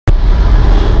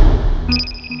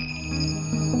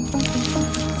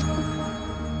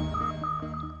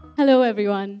Hello,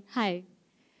 everyone. Hi.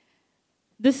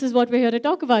 This is what we're here to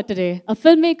talk about today, a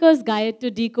filmmaker's guide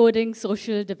to decoding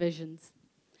social divisions.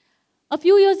 A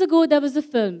few years ago, there was a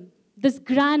film, this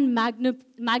grand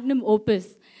magnum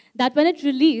opus, that when it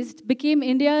released, became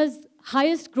India's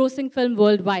highest grossing film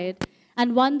worldwide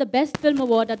and won the Best Film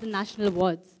Award at the National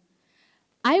Awards.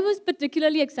 I was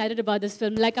particularly excited about this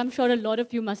film, like I'm sure a lot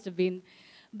of you must have been.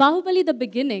 Bahubali, the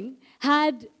beginning,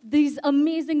 had these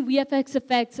amazing VFX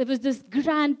effects. It was this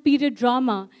grand period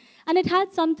drama. And it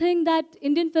had something that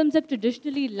Indian films have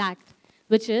traditionally lacked,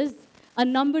 which is a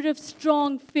number of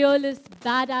strong, fearless,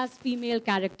 badass female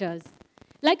characters.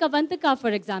 Like Avantika,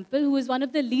 for example, who is one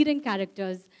of the leading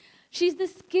characters. She's the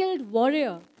skilled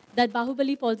warrior that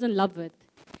Bahubali falls in love with.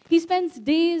 He spends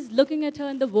days looking at her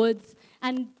in the woods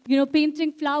and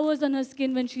painting flowers on her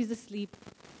skin when she's asleep.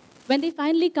 When they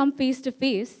finally come face to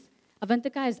face,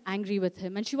 Avantika is angry with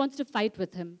him and she wants to fight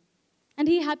with him. And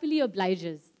he happily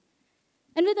obliges.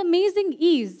 And with amazing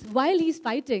ease, while he's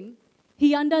fighting,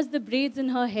 he undoes the braids in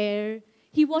her hair,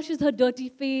 he washes her dirty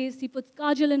face, he puts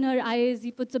kajal in her eyes,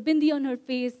 he puts a bindi on her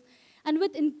face, and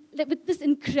with this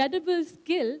incredible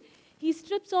skill, he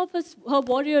strips off her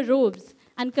warrior robes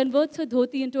and converts her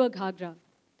dhoti into a ghagra.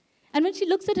 And when she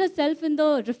looks at herself in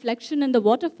the reflection in the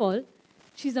waterfall,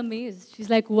 she's amazed. She's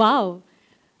like, wow,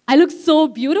 I look so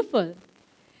beautiful.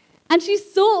 And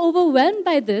she's so overwhelmed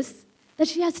by this that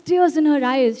she has tears in her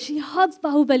eyes. She hugs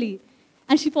Bahubali,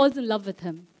 and she falls in love with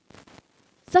him.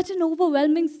 Such an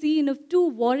overwhelming scene of two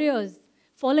warriors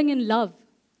falling in love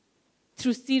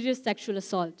through serious sexual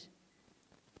assault.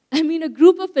 I mean, a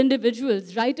group of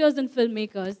individuals, writers and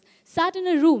filmmakers, sat in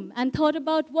a room and thought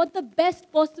about what the best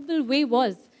possible way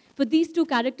was for these two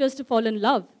characters to fall in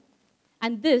love.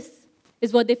 And this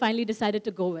is what they finally decided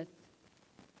to go with.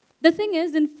 The thing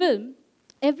is, in film,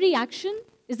 every action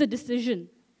is a decision.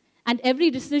 And every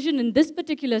decision in this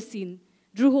particular scene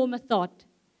drew home a thought.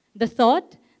 The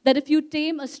thought that if you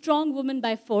tame a strong woman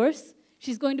by force,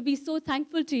 she's going to be so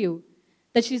thankful to you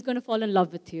that she's going to fall in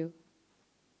love with you.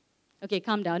 Okay,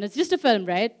 calm down. It's just a film,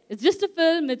 right? It's just a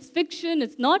film. It's fiction.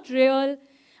 It's not real.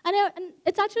 And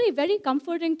it's actually very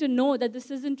comforting to know that this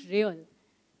isn't real.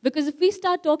 Because if we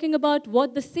start talking about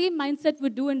what the same mindset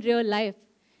would do in real life,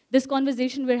 this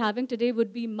conversation we're having today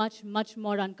would be much, much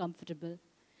more uncomfortable.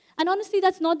 And honestly,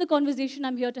 that's not the conversation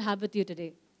I'm here to have with you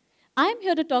today. I'm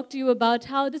here to talk to you about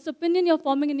how this opinion you're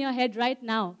forming in your head right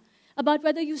now, about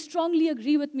whether you strongly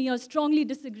agree with me or strongly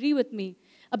disagree with me,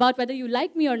 about whether you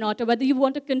like me or not, or whether you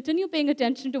want to continue paying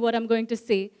attention to what I'm going to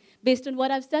say based on what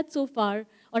I've said so far,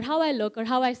 or how I look, or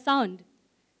how I sound,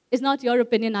 is not your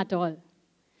opinion at all.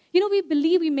 We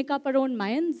believe we make up our own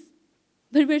minds,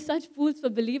 but we're such fools for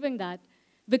believing that,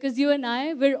 because you and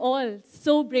I, we're all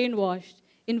so brainwashed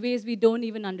in ways we don't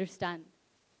even understand.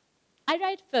 I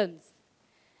write films.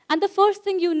 And the first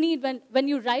thing you need when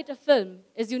you write a film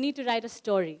is you need to write a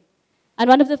story. And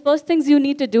one of the first things you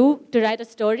need to do to write a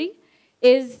story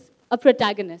is a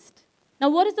protagonist. Now,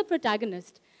 what is a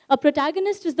protagonist? A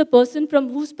protagonist is the person from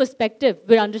whose perspective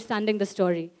we're understanding the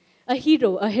story. A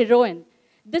hero, a heroine.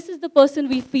 This is the person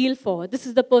we feel for. This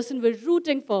is the person we're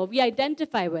rooting for, we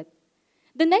identify with.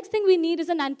 The next thing we need is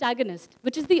an antagonist,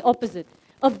 which is the opposite.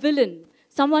 A villain,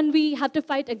 someone we have to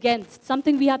fight against,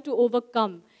 something we have to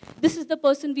overcome. This is the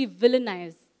person we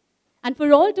villainize. And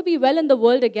for all to be well in the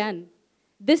world again,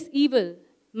 this evil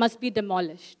must be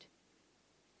demolished.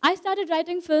 I started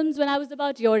writing films when I was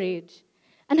about your age.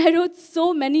 And I wrote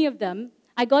so many of them,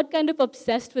 I got kind of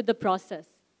obsessed with the process.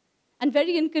 And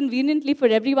very inconveniently for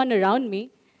everyone around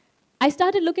me, I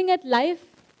started looking at life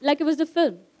like it was a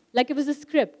film, like it was a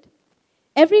script.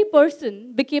 Every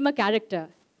person became a character.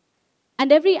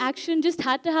 And every action just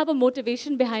had to have a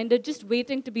motivation behind it, just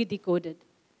waiting to be decoded.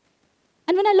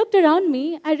 And when I looked around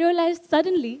me, I realized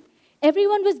suddenly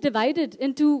everyone was divided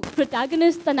into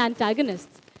protagonists and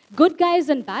antagonists, good guys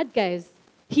and bad guys,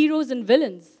 heroes and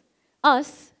villains,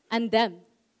 us and them.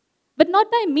 But not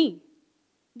by me.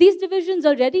 These divisions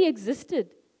already existed,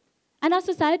 and our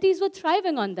societies were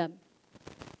thriving on them.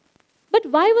 But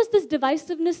why was this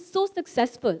divisiveness so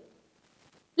successful?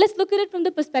 Let's look at it from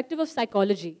the perspective of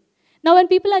psychology. Now, when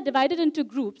people are divided into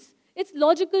groups, it's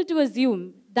logical to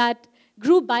assume that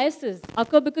group biases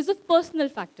occur because of personal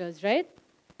factors, right?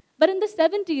 But in the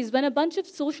 70s, when a bunch of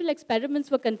social experiments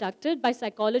were conducted by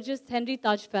psychologist Henry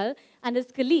Tajfel and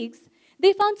his colleagues,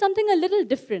 they found something a little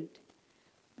different.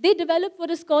 They developed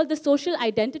what is called the social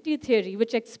identity theory,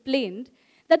 which explained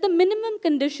that the minimum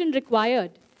condition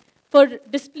required for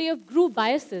display of group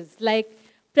biases, like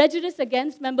prejudice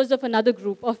against members of another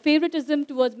group or favoritism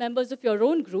towards members of your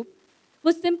own group,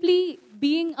 was simply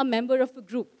being a member of a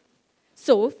group.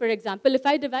 So, for example, if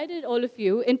I divided all of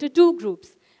you into two groups,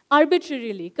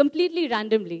 arbitrarily, completely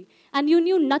randomly, and you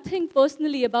knew nothing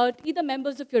personally about either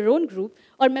members of your own group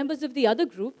or members of the other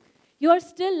group, you are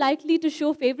still likely to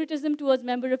show favoritism towards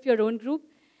members of your own group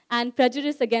and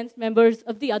prejudice against members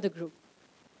of the other group.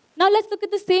 Now let's look at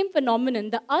the same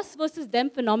phenomenon, the us versus them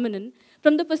phenomenon,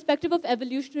 from the perspective of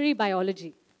evolutionary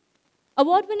biology.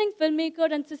 Award-winning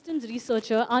filmmaker and systems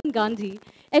researcher Anand Gandhi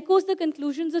echoes the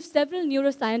conclusions of several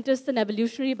neuroscientists and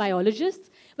evolutionary biologists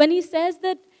when he says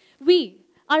that we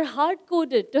are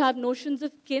hard-coded to have notions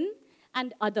of kin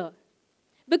and other.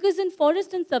 Because in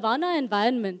forest and savanna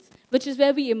environments, which is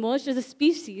where we emerged as a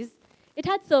species, it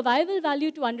had survival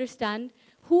value to understand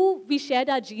who we shared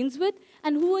our genes with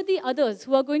and who are the others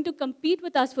who are going to compete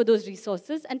with us for those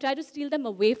resources and try to steal them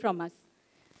away from us.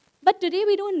 But today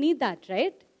we don't need that,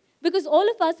 right? Because all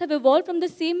of us have evolved from the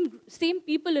same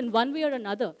people in one way or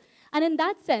another. And in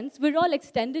that sense, we're all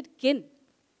extended kin.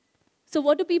 So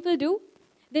what do people do?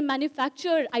 They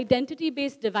manufacture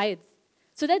identity-based divides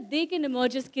so that they can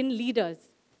emerge as kin leaders.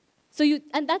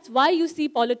 And that's why you see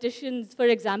politicians, for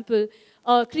example,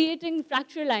 creating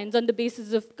fracture lines on the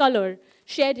basis of color,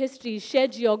 shared histories,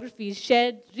 shared geographies,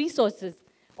 shared resources,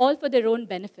 all for their own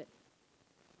benefit.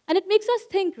 And it makes us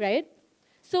think, right?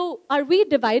 So are we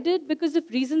divided because of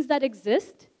reasons that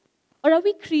exist? Or are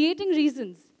we creating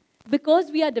reasons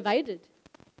because we are divided?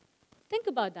 Think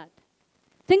about that.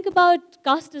 Think about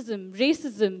casteism,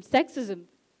 racism, sexism.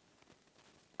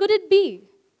 Could it be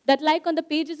that, like on the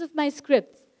pages of my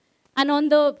scripts and on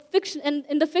the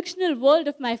in the fictional world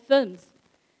of my films,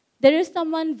 there is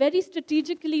someone very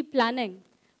strategically planning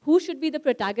who should be the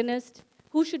protagonist,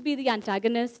 who should be the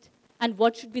antagonist, and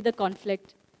what should be the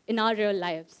conflict in our real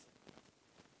lives?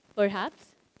 Perhaps.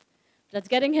 That's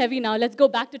getting heavy now. Let's go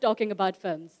back to talking about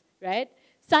films, right?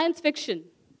 Science fiction.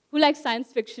 Who likes science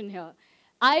fiction here?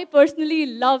 I personally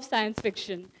love science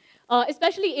fiction,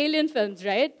 especially alien films,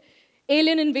 right?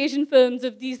 Alien invasion films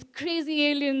of these crazy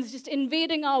aliens just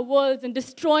invading our worlds and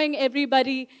destroying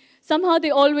everybody. Somehow they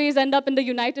always end up in the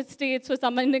United States for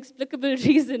some inexplicable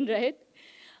reason, right?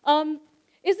 Isn't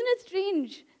it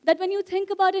strange that when you think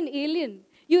about an alien,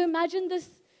 you imagine this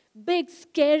big,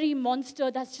 scary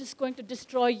monster that's just going to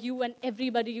destroy you and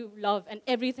everybody you love and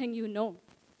everything you know?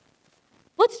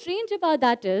 What's strange about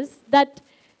that is that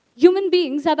human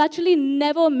beings have actually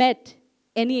never met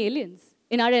any aliens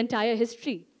in our entire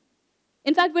history.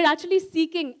 In fact, we're actually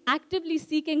actively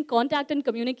seeking contact and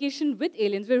communication with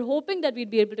aliens. We're hoping that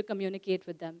we'd be able to communicate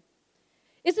with them.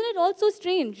 Isn't it also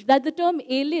strange that the term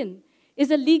alien is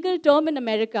a legal term in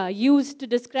America used to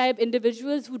describe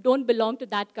individuals who don't belong to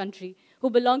that country, who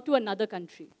belong to another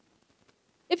country?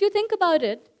 If you think about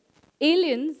it,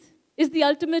 aliens is the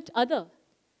ultimate other.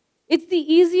 It's the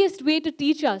easiest way to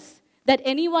teach us that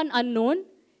anyone unknown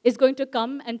is going to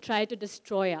come and try to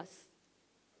destroy us.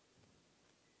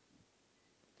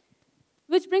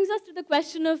 Which brings us to the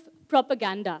question of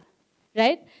propaganda,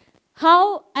 right?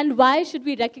 How and why should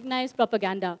we recognize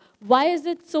propaganda? Why is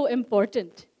it so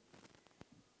important?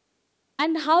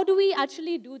 And how do we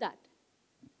actually do that?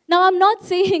 Now, I'm not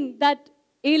saying that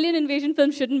alien invasion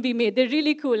films shouldn't be made. They're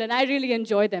really cool, and I really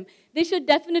enjoy them. They should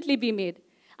definitely be made.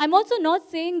 I'm also not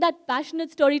saying that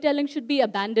passionate storytelling should be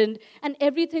abandoned and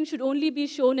everything should only be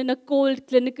shown in a cold,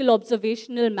 clinical,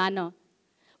 observational manner.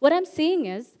 What I'm saying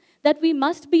is that we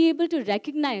must be able to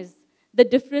recognize the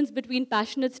difference between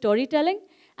passionate storytelling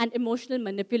and emotional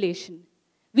manipulation.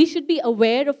 We should be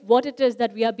aware of what it is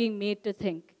that we are being made to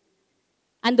think.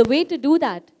 And the way to do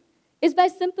that is by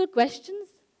simple questions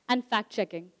and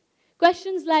fact-checking.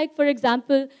 Questions like, for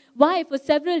example, why for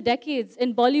several decades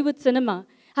in Bollywood cinema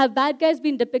have bad guys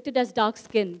been depicted as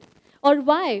dark-skinned? Or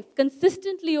why,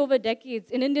 consistently over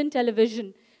decades in Indian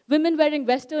television, women wearing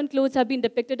Western clothes have been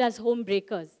depicted as home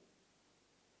breakers?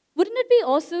 Wouldn't it be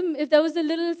awesome if there was a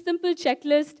little simple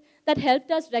checklist that helped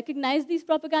us recognize these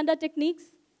propaganda techniques?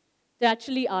 There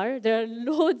actually are. There are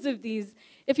loads of these.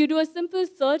 If you do a simple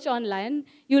search online,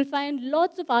 you'll find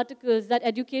lots of articles that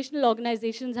educational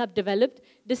organizations have developed,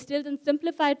 distilled, and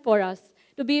simplified for us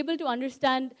to be able to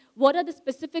understand what are the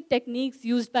specific techniques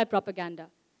used by propaganda.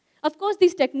 Of course,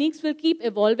 these techniques will keep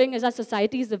evolving as our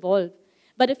societies evolve.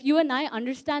 But if you and I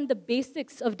understand the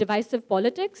basics of divisive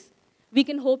politics, we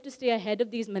can hope to stay ahead of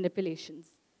these manipulations.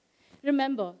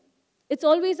 Remember, it's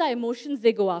always our emotions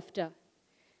they go after.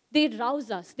 They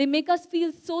rouse us. They make us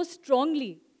feel so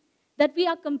strongly that we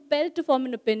are compelled to form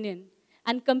an opinion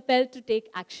and compelled to take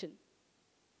action.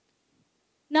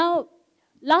 Now,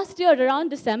 last year, around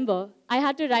December, I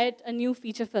had to write a new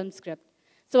feature film script.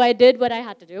 So I did what I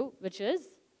had to do, which is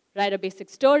write a basic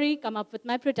story, come up with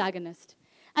my protagonist.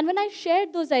 And when I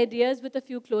shared those ideas with a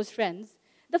few close friends,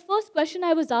 the first question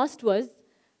I was asked was,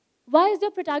 why is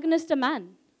your protagonist a man?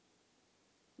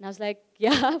 And I was like,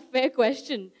 yeah, fair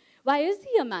question. Why is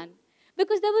he a man?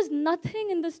 Because there was nothing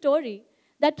in the story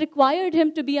that required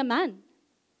him to be a man.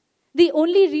 The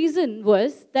only reason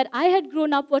was that I had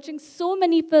grown up watching so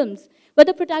many films where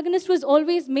the protagonist was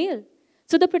always male.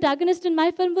 So the protagonist in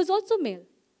my film was also male.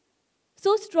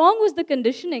 So strong was the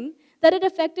conditioning that it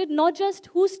affected not just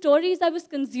whose stories I was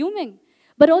consuming,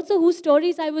 but also whose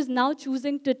stories I was now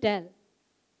choosing to tell.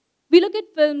 We look at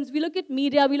films, we look at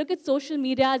media, we look at social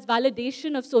media as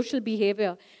validation of social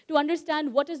behavior to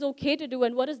understand what is okay to do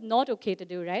and what is not okay to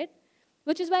do, right?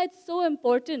 Which is why it's so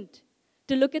important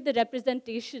to look at the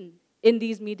representation in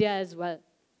these media as well.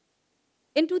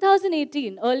 In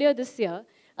 2018, earlier this year,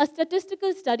 a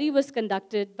statistical study was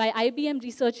conducted by IBM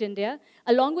Research India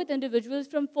along with individuals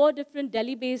from 4 different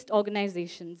Delhi-based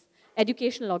organizations,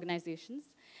 educational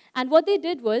organizations. And what they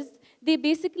did was they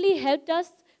basically helped us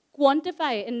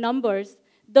quantify in numbers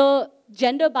the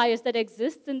gender bias that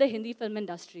exists in the Hindi film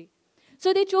industry.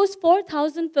 So they chose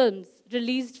 4,000 films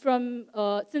released from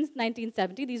since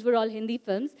 1970. These were all Hindi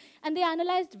films, and they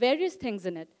analyzed various things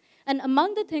in it. And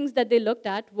among the things that they looked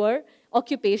at were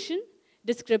occupation,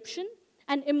 description,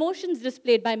 and emotions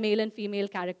displayed by male and female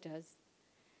characters.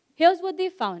 Here's what they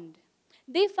found.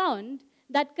 They found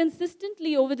that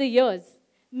consistently over the years,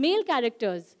 male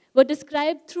characters were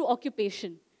described through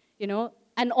occupation,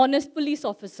 an honest police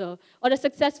officer or a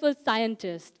successful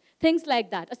scientist, things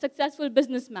like that, a successful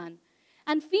businessman.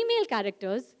 And female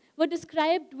characters were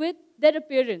described with their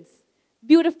appearance,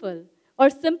 beautiful or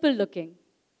simple looking.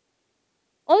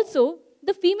 Also,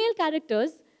 the female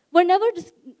characters were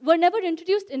never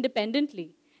introduced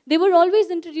independently. They were always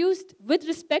introduced with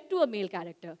respect to a male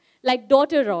character, like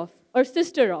daughter of or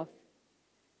sister of.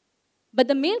 But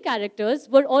the male characters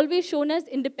were always shown as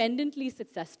independently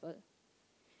successful.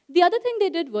 The other thing they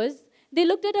did was they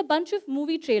looked at a bunch of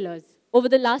movie trailers over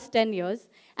the last 10 years,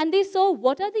 and they saw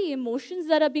what are the emotions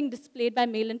that are being displayed by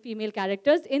male and female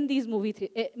characters in these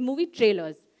movie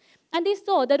trailers. And they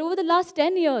saw that over the last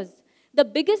 10 years, the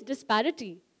biggest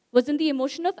disparity was in the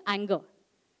emotion of anger.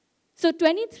 So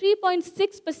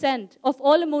 23.6% of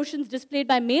all emotions displayed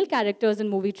by male characters in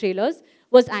movie trailers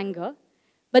was anger,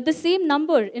 but the same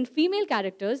number in female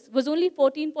characters was only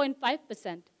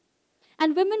 14.5%.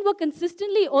 And women were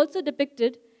consistently also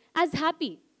depicted as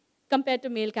happy compared to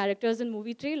male characters in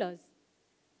movie trailers.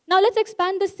 Now let's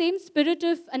expand the same spirit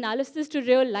of analysis to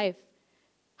real life.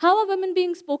 How are women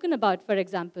being spoken about, for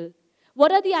example?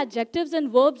 What are the adjectives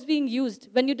and verbs being used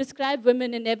when you describe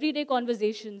women in everyday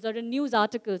conversations or in news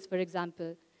articles, for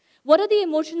example? What are the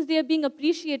emotions they are being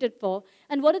appreciated for,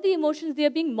 and what are the emotions they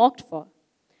are being mocked for?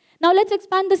 Now let's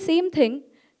expand the same thing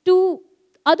to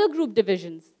other group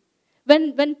divisions.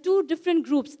 When 2 different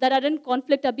groups that are in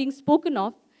conflict are being spoken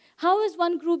of, how is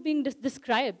one group being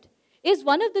described? Is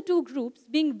one of the 2 groups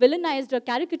being villainized or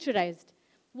caricaturized?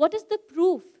 What is the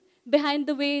proof behind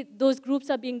the way those groups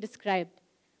are being described?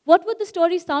 What would the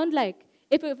story sound like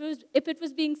if it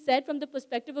was being said from the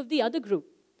perspective of the other group?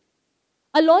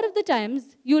 A lot of the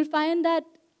times, you'll find that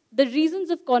the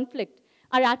reasons of conflict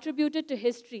are attributed to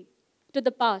history, to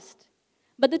the past.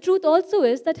 But the truth also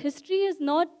is that history is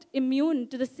not immune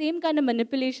to the same kind of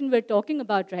manipulation we're talking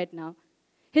about right now.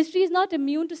 History is not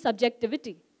immune to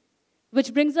subjectivity,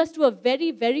 which brings us to a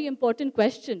very, very important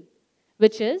question,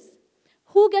 which is,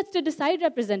 who gets to decide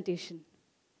representation?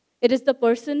 It is the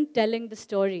person telling the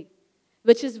story,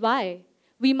 which is why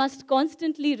we must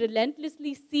constantly,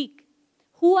 relentlessly seek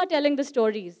who are telling the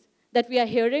stories that we are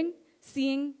hearing,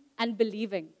 seeing, and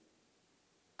believing.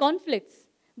 Conflicts,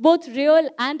 both real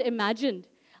and imagined,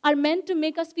 are meant to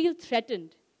make us feel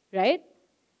threatened, right?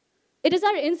 It is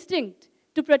our instinct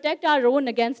to protect our own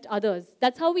against others.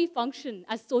 That's how we function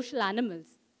as social animals.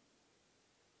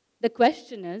 The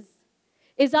question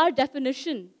is our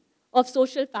definition of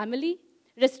social family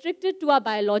restricted to our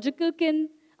biological kin,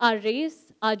 our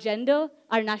race, our gender,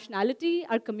 our nationality,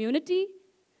 our community?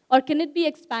 Or can it be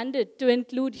expanded to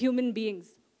include human beings,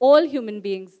 all human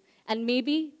beings, and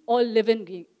maybe all living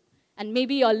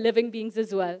beings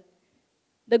as well?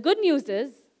 The good news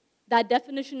is that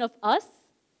definition of us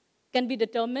can be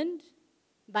determined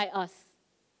by us.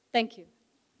 Thank you.